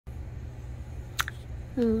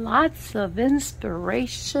Lots of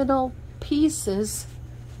inspirational pieces,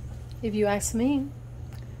 if you ask me.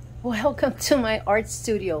 Welcome to my art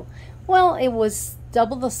studio. Well, it was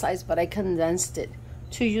double the size, but I condensed it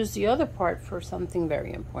to use the other part for something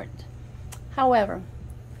very important. However,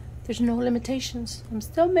 there's no limitations. I'm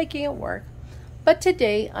still making it work. But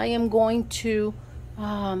today I am going to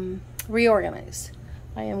reorganize.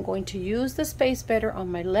 I am going to use the space better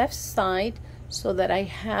on my left side so that I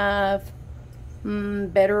have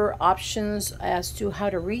better options as to how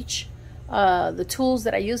to reach the tools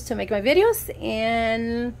that I use to make my videos,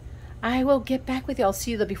 and I will get back with you. I'll see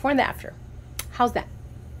you the before and the after. How's that?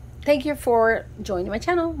 Thank you for joining my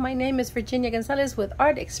channel. My name is Virginia Gonzalez with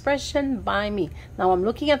Art Expression by Me. Now I'm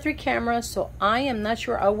looking at 3 cameras, so I am not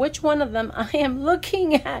sure which one of them I am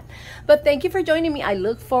looking at. But thank you for joining me. I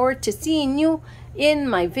look forward to seeing you in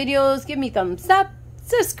my videos. Give me thumbs up,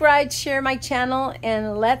 subscribe, share my channel,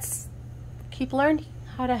 and let's keep learning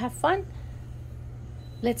how to have fun.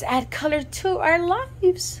 Let's add color to our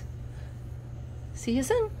lives. See you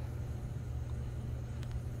soon.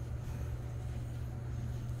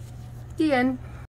 The end.